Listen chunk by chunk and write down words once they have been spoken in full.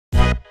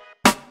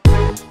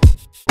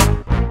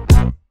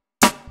Hi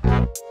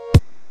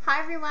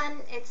everyone,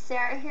 it's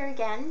Sarah here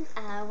again.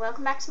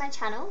 Welcome back to my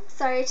channel.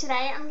 So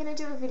today I'm going to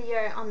do a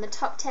video on the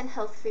top 10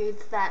 health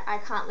foods that I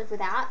can't live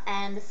without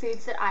and the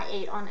foods that I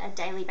eat on a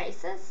daily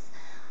basis.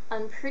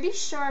 I'm pretty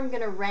sure I'm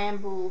going to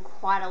ramble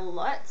quite a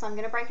lot, so I'm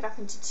going to break it up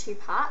into two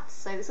parts.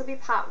 So this will be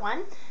part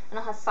one, and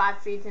I'll have 5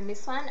 foods in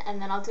this one,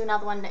 and then I'll do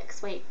another one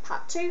next week,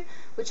 part 2,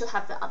 which will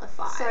have the other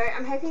 5. So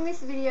I'm hoping this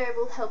video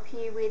will help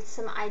you with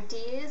some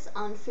ideas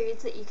on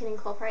foods that you can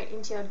incorporate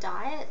into your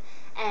diet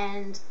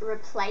and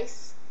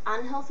replace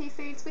unhealthy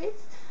foods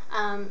with.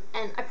 And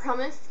I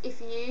promise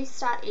if you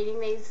start eating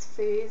these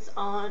foods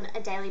on a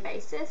daily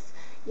basis,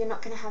 you're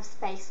not going to have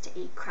space to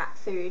eat crap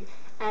food.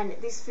 And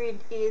this food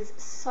is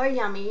so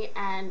yummy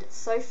and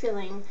so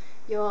filling.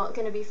 You're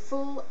going to be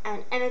full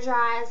and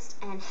energized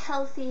and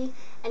healthy,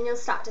 and you'll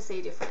start to see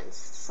a difference.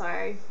 So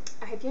I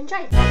hope you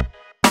enjoy.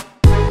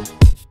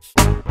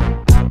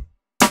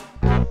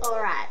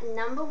 Alright,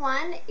 number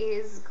 1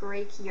 is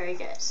Greek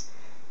yogurt.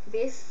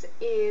 This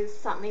is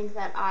something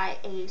that I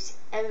eat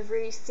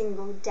every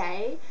single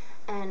day,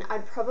 and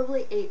I'd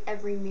probably eat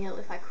every meal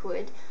if I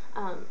could.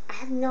 I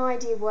have no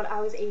idea what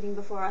I was eating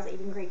before I was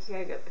eating Greek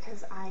yogurt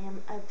because I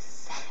am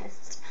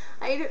obsessed.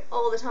 I eat it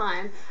all the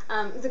time.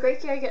 The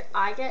Greek yogurt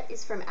I get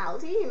is from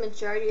Aldi. The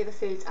majority of the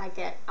foods I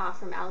get are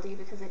from Aldi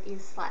because it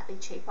is slightly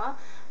cheaper.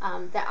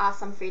 There are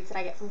some foods that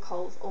I get from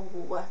Coles or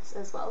Woolworths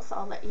as well, so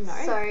I'll let you know.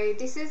 So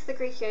this is the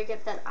Greek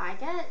yogurt that I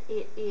get.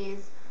 It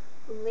is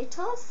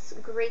Litos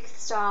Greek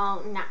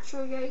style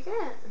natural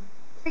yogurt.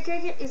 Greek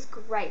yogurt is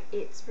great.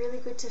 It's really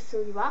good to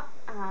fill you up.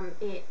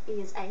 It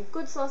is a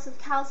good source of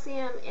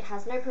calcium. It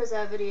has no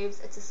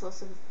preservatives. It's a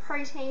source of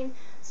protein,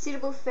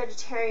 suitable for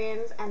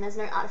vegetarians, and there's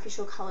no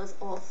artificial colours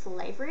or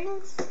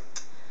flavourings.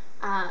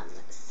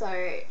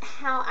 So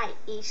how I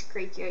eat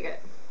Greek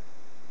yogurt.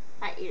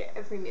 I eat it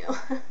every meal.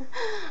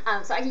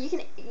 So you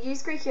can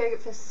use Greek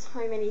yogurt for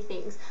so many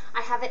things.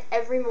 I have it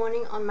every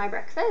morning on my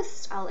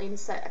breakfast. I'll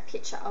insert a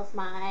picture of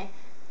my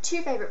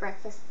 2 favourite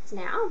breakfasts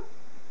now.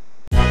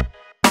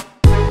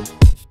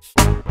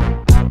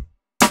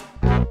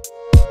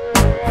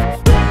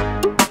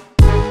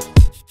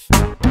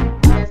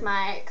 There's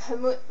my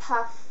Kamut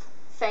puff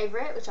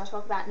favourite, which I'll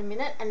talk about in a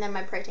minute, and then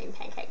my protein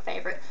pancake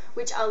favourite,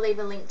 which I'll leave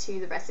a link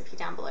to the recipe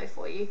down below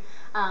for you.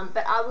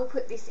 But I will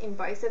put this in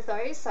both of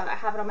those, so I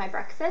have it on my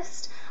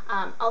breakfast.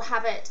 I'll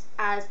have it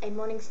as a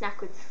morning snack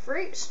with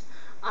fruit.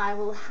 I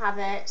will have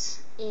it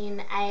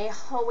in a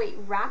whole wheat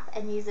wrap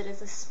and use it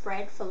as a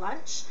spread for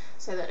lunch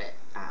so that it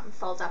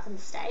folds up and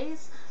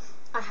stays.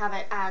 I have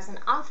it as an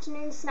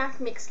afternoon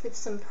snack mixed with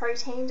some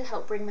protein to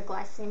help bring the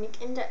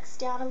glycemic index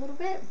down a little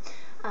bit.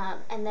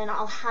 And then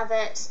I'll have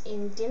it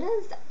in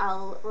dinners.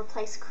 I'll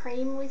replace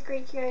cream with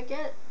Greek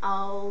yogurt.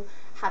 I'll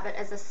have it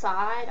as a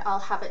side. I'll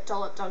have it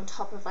dolloped on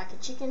top of like a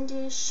chicken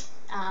dish.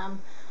 I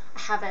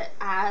have it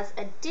as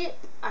a dip.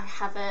 I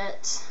have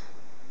it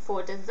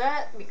for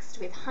dessert mixed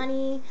with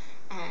honey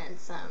and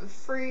some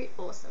fruit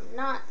or some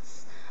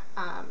nuts.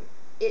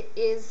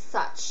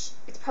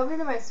 It's probably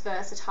the most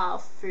versatile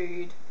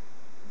food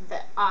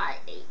that I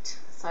eat.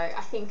 So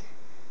I think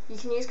you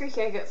can use Greek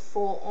yogurt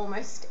for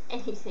almost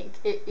anything.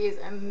 It is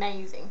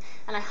amazing,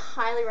 and I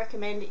highly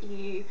recommend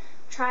you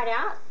try it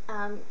out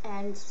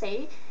and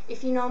see.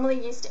 If you're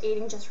normally used to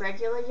eating just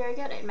regular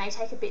yogurt, it may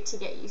take a bit to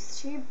get used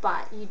to,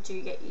 but you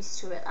do get used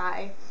to it.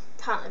 I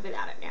can't live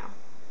without it now.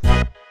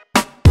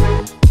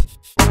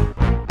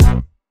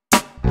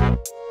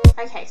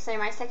 Okay, so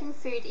my second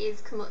food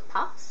is Kamut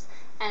puffs.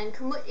 And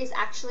kamut is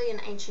actually an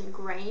ancient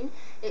grain.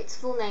 Its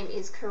full name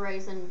is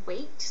Khorasan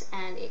wheat,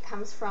 and it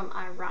comes from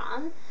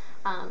Iran.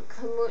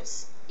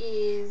 Kamut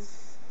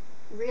is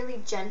really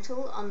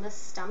gentle on the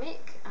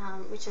stomach,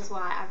 which is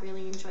why I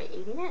really enjoy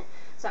eating it.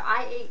 So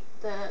I eat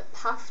the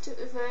puffed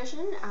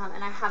version,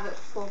 and I have it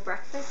for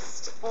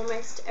breakfast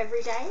almost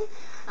every day.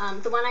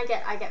 The one I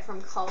get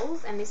from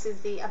Coles, and this is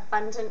the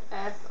Abundant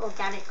Earth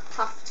Organic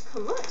Puffed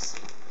Kamut.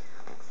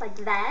 Looks like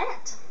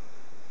that.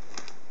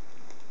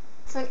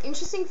 So an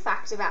interesting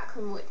fact about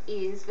kamut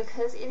is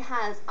because it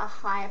has a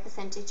higher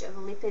percentage of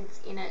lipids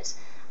in it,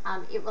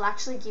 it will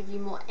actually give you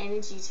more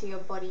energy to your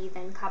body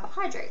than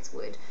carbohydrates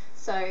would.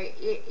 So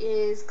it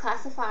is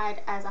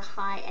classified as a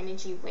high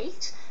energy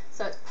wheat.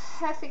 So it's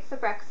perfect for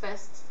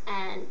breakfasts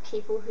and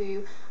people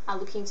who are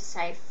looking to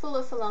stay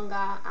fuller for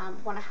longer,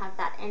 want to have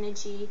that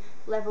energy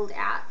leveled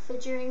out for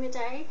during the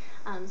day.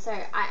 So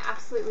I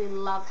absolutely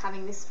love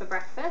having this for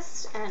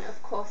breakfast, and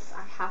of course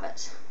I have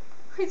it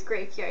with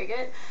Greek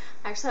yogurt.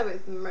 I actually have it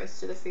with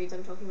most of the foods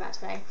I'm talking about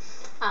today.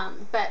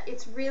 But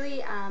it's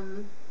really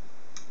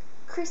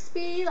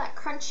crispy, like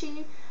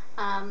crunchy.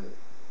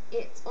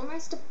 It's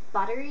almost a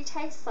buttery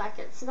taste, like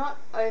it's not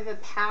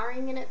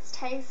overpowering in its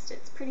taste.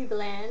 It's pretty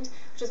bland,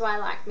 which is why I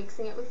like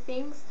mixing it with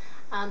things.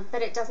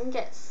 But it doesn't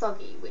get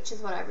soggy, which is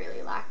what I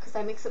really like, because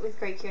I mix it with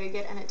Greek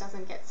yogurt and it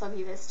doesn't get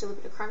soggy. There's still a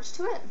bit of crunch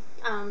to it.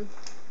 So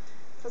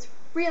it's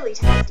really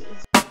tasty.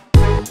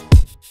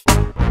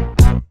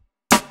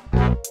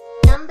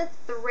 Number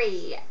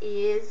 3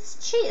 is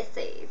chia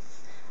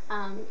seeds.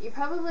 You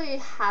probably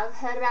have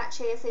heard about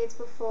chia seeds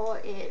before.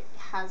 It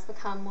has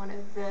become one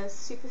of the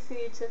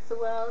superfoods of the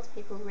world.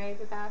 People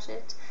rave about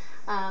it.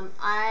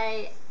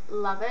 I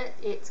love it.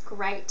 It's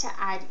great to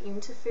add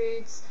into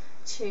foods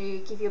to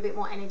give you a bit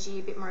more energy,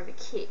 a bit more of a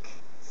kick.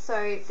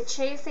 So the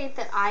chia seed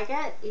that I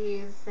get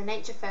is the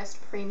Nature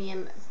First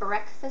Premium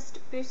Breakfast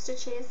Booster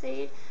Chia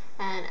Seed,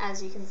 and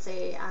as you can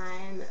see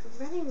I'm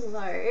running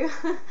low.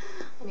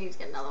 I need to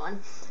get another one.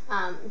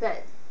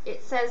 But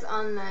it says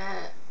on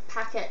the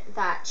packet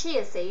that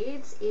chia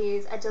seeds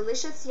is a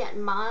delicious yet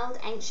mild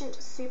ancient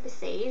super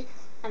seed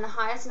and the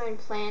highest known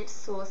plant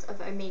source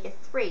of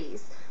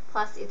omega-3s.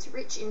 Plus it's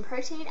rich in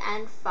protein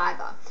and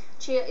fiber.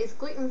 Chia is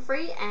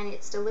gluten-free and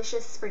it's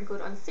delicious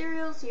sprinkled on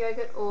cereals,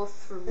 yogurt or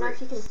fruit. I don't know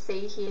if you can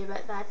see here,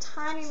 but they're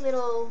tiny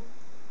little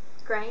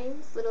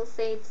grains, little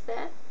seeds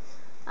there,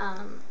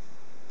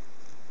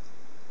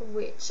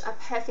 which are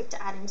perfect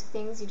to add into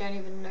things. You don't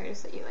even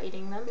notice that you're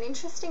eating them. An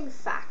interesting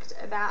fact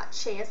about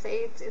chia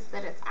seeds is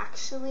that it's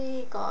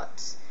actually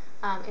got,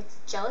 it's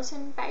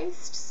gelatin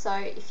based, so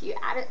if you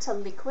add it to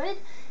liquid,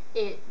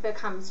 it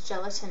becomes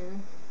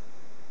gelatin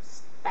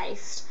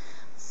based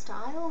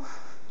style,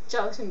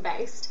 gelatin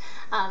based,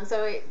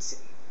 so it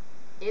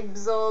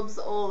absorbs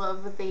all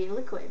of the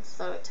liquids,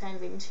 so it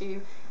turns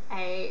into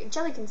a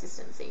jelly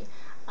consistency,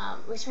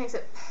 which makes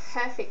it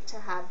perfect to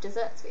have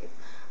desserts with.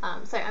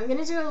 So I'm going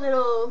to do a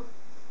little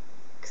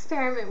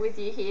experiment with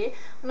you here.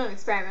 Well, not an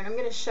experiment, I'm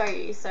going to show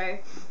you. So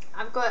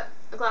I've got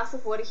a glass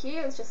of water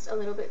here with just a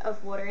little bit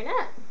of water in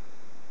it.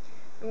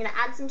 I'm going to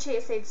add some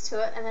chia seeds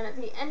to it, and then at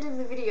the end of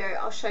the video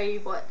I'll show you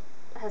what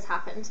has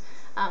happened.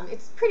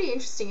 It's pretty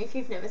interesting if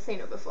you've never seen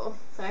it before.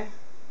 So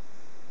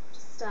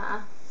just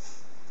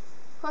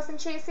pour some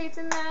chia seeds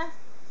in there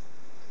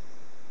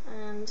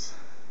and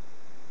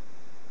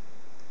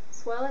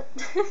swirl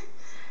it.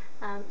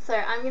 So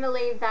I'm going to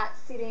leave that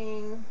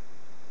sitting.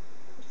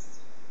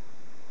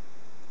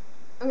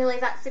 I'm going to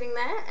leave that sitting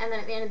there, and then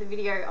at the end of the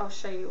video I'll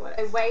show you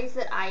what ways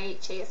that I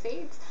eat chia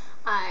seeds.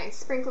 I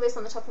sprinkle this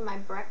on the top of my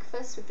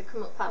breakfast with the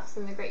Kumut Puffs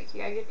and the Greek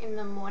yogurt in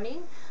the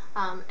morning,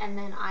 and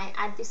then I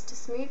add this to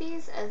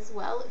smoothies as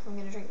well if I'm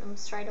going to drink them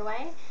straight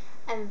away.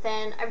 And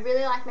then I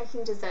really like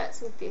making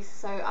desserts with this,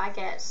 so I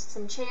get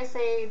some chia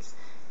seeds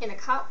in a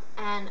cup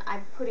and I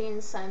put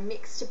in some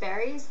mixed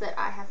berries that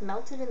I have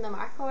melted in the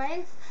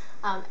microwave,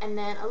 and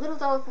then a little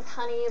dollop of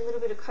honey, a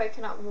little bit of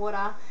coconut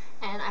water,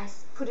 and I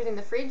put it in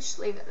the fridge,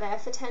 leave it there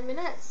for 10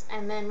 minutes,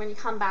 and then when you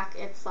come back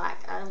it's like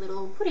a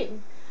little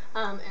pudding,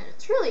 and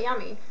it's really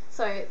yummy.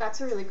 So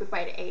that's a really good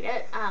way to eat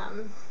it.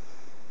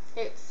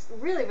 It's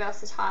really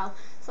versatile,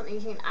 something you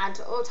can add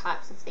to all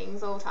types of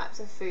things, all types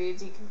of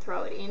foods. You can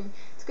throw it in.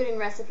 It's good in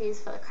recipes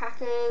for the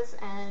crackers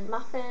and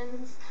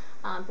muffins,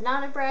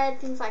 banana bread,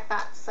 things like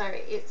that. So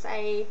it's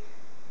a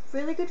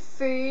really good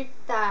food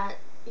that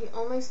you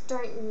almost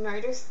don't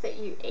notice that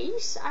you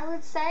eat, I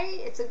would say.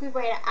 It's a good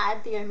way to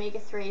add the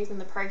omega-3s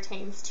and the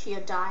proteins to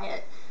your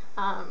diet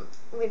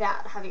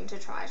without having to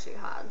try too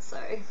hard. So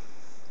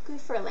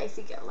good for a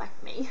lazy girl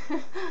like me.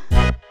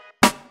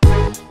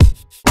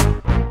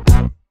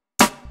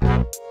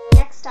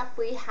 Next up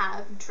we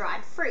have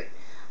dried fruit.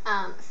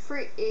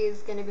 Fruit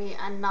is going to be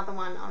another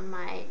one on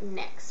my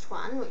next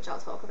one, which I'll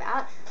talk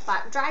about,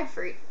 but dried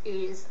fruit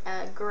is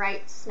a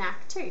great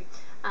snack too.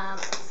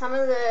 Some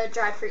of the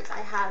dried fruits I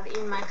have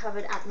in my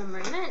cupboard at the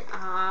moment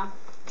are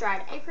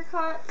dried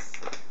apricots,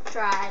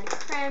 dried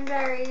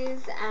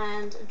cranberries,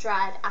 and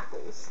dried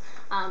apples.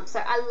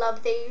 So I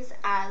love these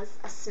as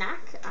a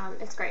snack.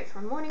 It's great for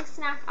a morning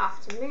snack,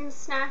 afternoon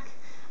snack.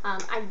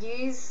 I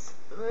use,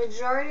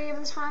 majority of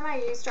the time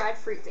I use dried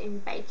fruits in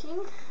baking.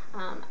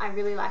 I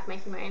really like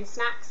making my own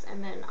snacks,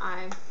 and then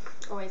I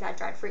always add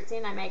dried fruits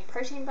in. I make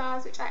protein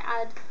bars, which I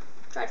add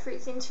dried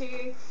fruits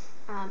into.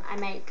 I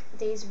make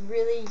these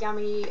really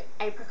yummy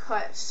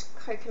apricot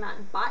coconut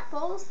bite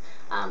balls,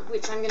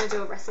 which I'm going to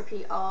do a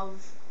recipe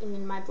of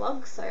in my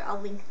blog, so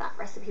I'll link that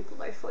recipe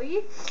below for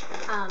you.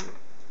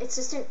 It's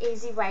just an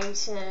easy way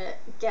to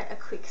get a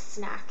quick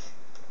snack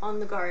on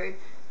the go,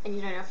 and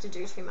you don't have to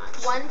do too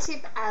much. One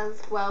tip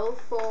as well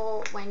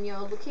for when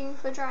you're looking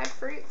for dried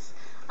fruits,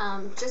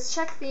 just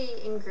check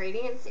the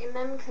ingredients in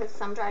them, because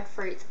some dried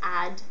fruits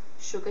add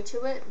sugar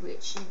to it,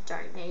 which you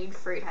don't need.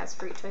 Fruit has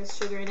fructose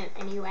sugar in it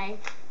anyway.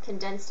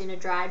 Condensed in a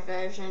dried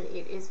version,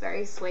 it is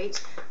very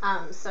sweet.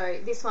 So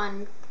this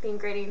one, the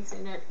ingredients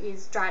in it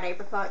is dried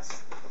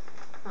apricots.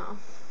 Oh,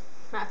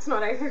 that's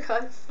not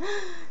apricots.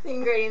 The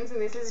ingredients in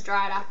this is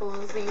dried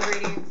apples. The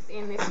ingredients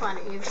in this one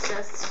is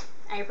just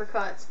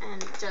apricots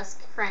and just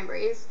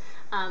cranberries.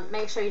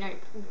 Make sure you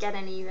don't get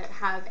any that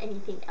have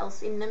anything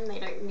else in them. They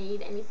don't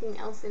need anything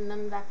else in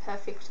them. They're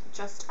perfect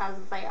just as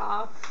they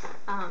are.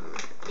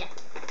 Yeah.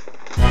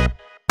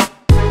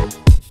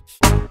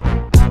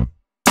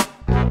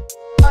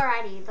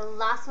 Alrighty, the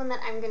last one that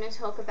I'm going to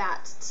talk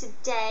about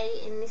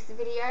today in this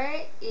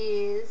video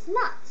is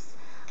nuts.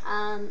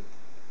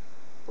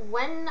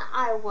 When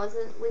I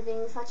wasn't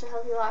living such a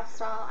healthy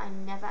lifestyle, I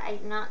never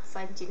ate nuts.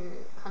 I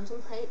didn't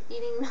contemplate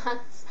eating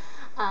nuts,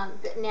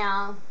 but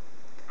now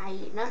I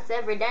eat nuts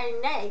every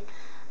day.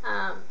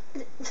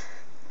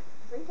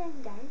 Every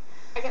dang day.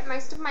 I get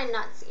most of my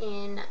nuts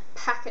in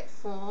packet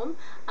form.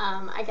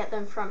 I get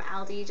them from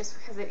Aldi just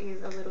because it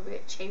is a little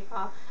bit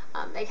cheaper.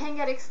 They can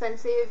get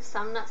expensive.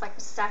 Some nuts, like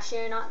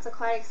pistachio nuts, are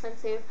quite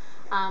expensive,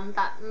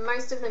 but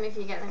most of them, if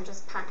you get them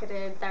just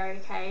packeted, they're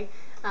okay.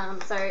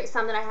 So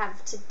some that I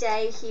have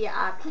today here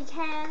are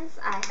pecans.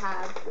 I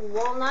have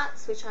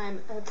walnuts, which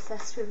I'm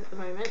obsessed with at the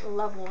moment.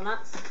 Love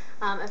walnuts.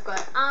 I've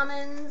got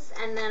almonds,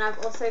 and then I've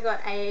also got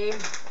a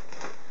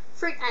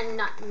fruit and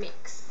nut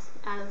mix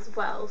as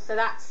well. So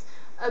that's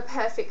a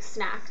perfect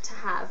snack to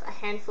have. A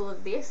handful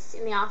of this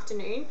in the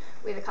afternoon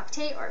with a cup of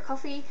tea or a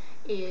coffee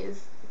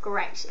is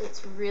great.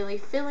 It's really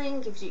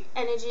filling, gives you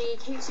energy,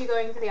 keeps you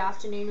going for the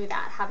afternoon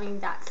without having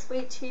that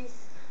sweet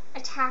tooth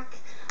attack.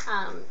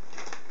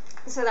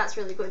 So that's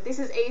really good. This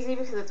is easy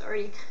because it's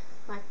already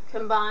like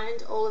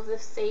combined all of the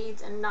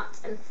seeds and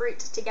nuts and fruit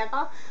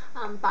together,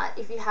 but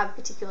if you have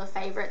particular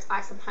favorites,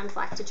 I sometimes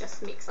like to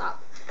just mix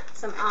up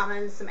some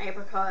almonds, some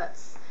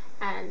apricots,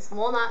 and some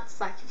walnuts.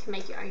 Like, you can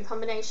make your own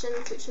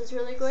combinations, which is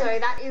really good. So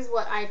that is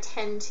what I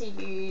tend to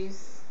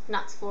use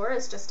nuts for,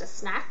 as just a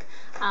snack.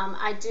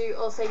 I do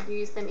also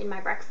use them in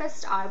my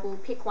breakfast. I will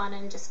pick one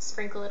and just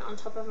sprinkle it on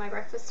top of my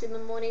breakfast in the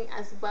morning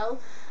as well,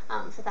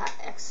 for that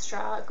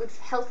extra good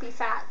healthy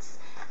fats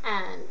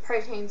and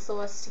protein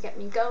source to get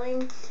me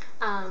going.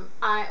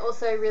 I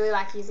also really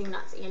like using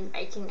nuts in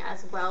baking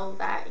as well.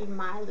 That in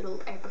my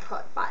little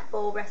apricot bite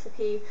ball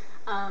recipe,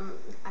 I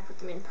put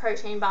them in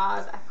protein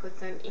bars, I put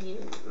them in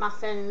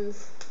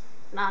muffins,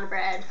 banana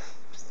bread,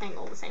 just saying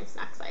all the same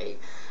snacks I eat.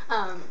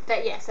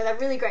 But yeah, so they're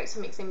really great to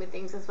mix in with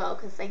things as well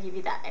because they give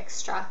you that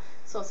extra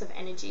source of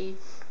energy,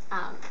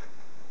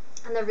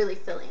 and they're really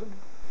filling.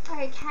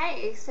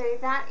 Okay, so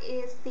that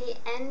is the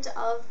end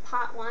of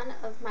part 1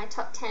 of my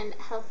top 10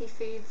 healthy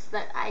foods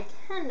that I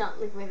cannot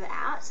live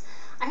without.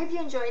 I hope you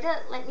enjoyed it.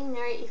 Let me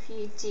know if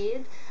you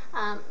did.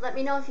 Let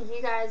me know if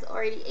you guys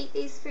already eat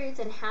these foods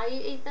and how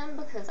you eat them,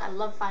 because I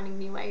love finding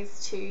new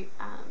ways to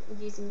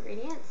use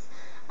ingredients.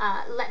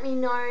 Let me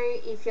know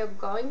if you're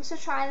going to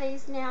try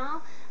these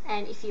now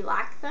and if you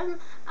like them,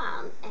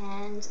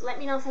 and let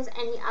me know if there's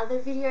any other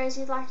videos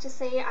you'd like to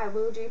see. I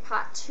will do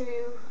part 2,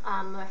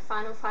 my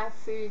final 5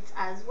 foods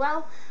as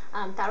well.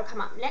 That'll come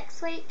up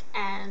next week,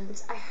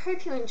 and I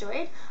hope you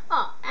enjoyed.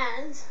 Oh,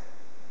 and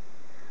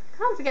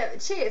can't forget the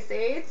chia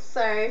seeds.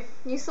 So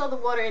you saw the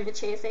water in the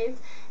chia seeds,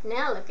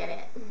 now look at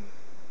it.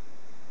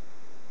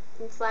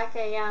 It's like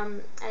a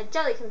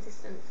jelly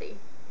consistency.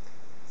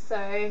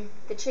 So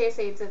the chia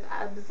seeds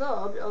have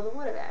absorbed all the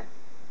water there.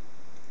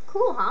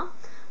 Cool, huh?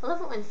 I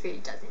love it when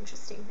food does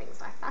interesting things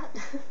like that.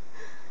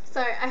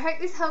 So I hope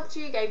this helped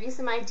you, gave you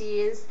some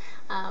ideas,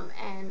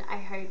 and I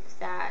hope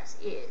that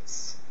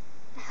it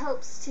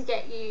helps to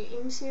get you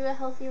into a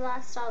healthy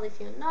lifestyle. If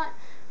you're not,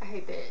 I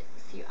hope it,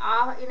 if you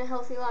are in a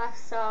healthy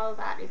lifestyle,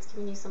 that it's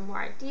giving you some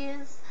more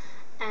ideas.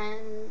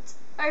 And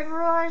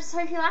overall, I just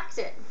hope you liked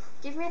it.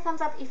 Give me a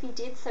thumbs up if you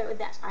did, so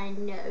that I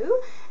know,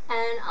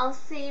 and I'll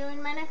see you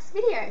in my next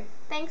video.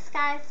 Thanks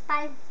guys,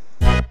 bye.